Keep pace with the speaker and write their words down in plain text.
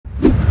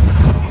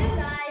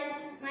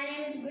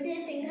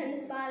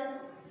all,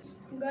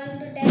 going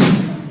to tell you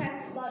some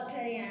facts about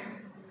Haryana.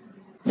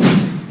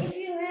 If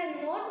you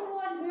have not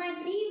watched my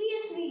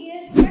previous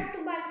videos, Facts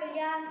about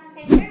Punjab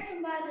and Facts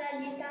about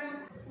Rajasthan,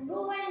 go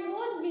and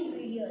watch the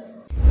videos.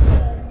 The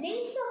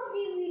links of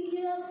the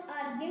videos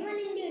are given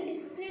in the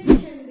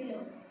description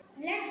below.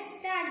 Let's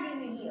start the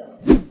video.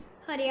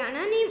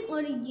 Haryana name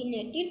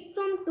originated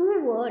from two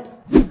words,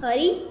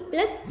 Hari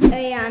plus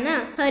Ayana.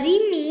 Hari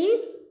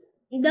means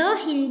the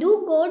Hindu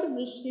god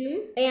Vishnu.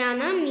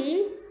 Ayana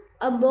means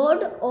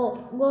abode of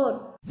God.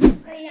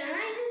 Haryana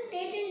is a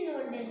state in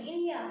northern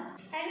India,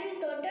 having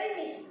total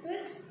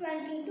districts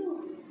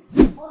 22.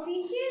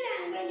 Official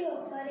language of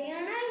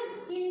Haryana is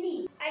Hindi.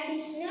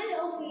 Additional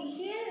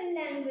official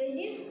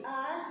languages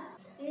are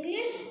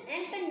English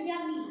and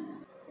Punjabi.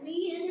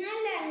 Regional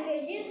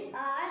languages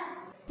are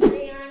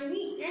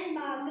Haryanvi and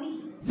Bagri.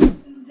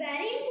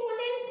 Very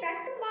important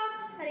fact about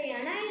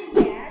Haryana is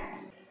that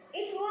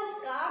it was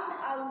carved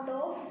out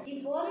of the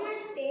former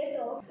state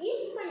of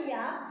East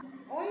Punjab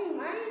on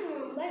 1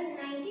 November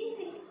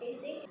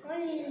 1966 on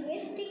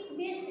linguistic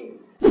basis.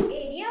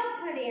 Area of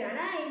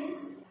Haryana is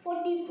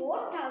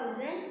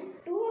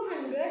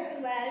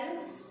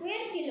 44,212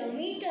 square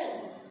kilometers.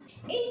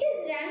 It is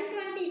ranked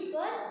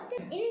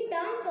 21st in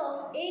terms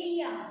of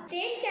area.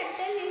 State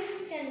capital is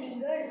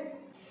Chandigarh.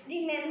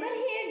 Remember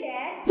here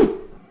that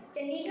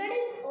Chandigarh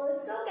is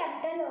also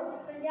capital of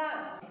Punjab.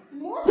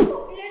 Most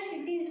popular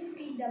city is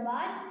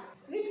Faridabad,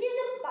 which is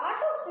a part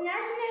of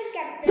National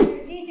Capital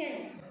Region.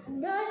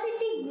 The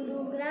city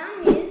Gurugram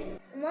is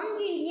among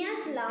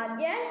India's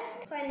largest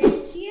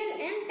financial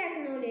and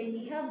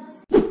technology hubs.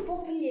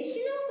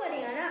 Population of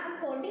Haryana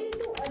according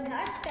to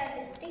Aadhaar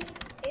statistics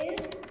is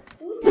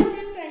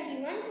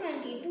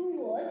 2021-22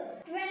 was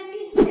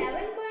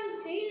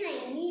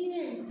 27.39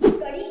 million.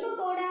 Kadi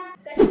pakoda,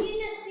 kachi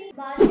lassi,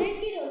 bajre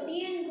ki roti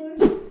and gur,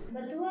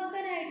 bathua ka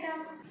raita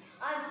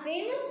are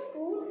famous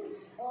foods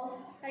of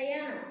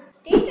Haryana.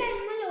 State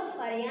animal of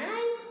Haryana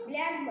is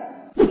blackbird.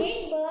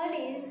 State bird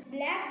is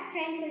black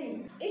francolin.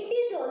 It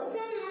is also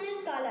known as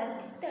kala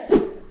tittar.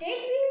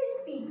 State tree is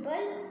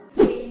people.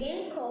 State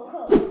game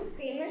kho-kho.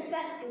 Famous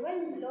festival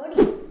Lodi.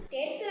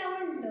 State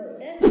flower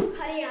lotus.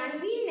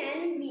 Haryanvi men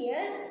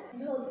wear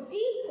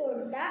dhoti,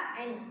 kurta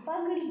and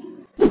pagdi.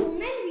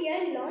 Women wear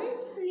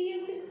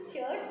long-sleeved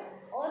shirts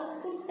or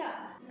kurta,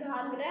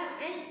 ghagra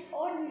and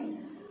odhni.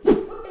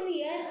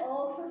 Footwear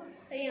of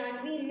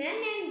Haryanvi men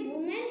and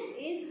women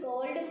is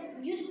called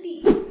jutti.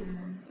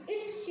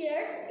 It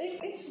shares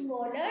its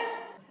borders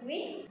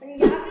with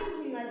Punjab and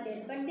Himachal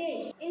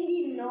Pradesh in the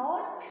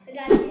north,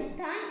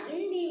 Rajasthan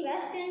in the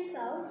west and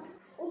south,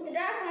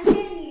 Uttarakhand and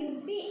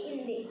UP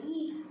in the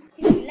east.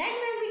 If you like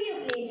my video,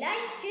 please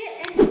like, share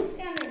and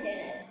subscribe my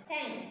channel.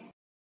 Thanks.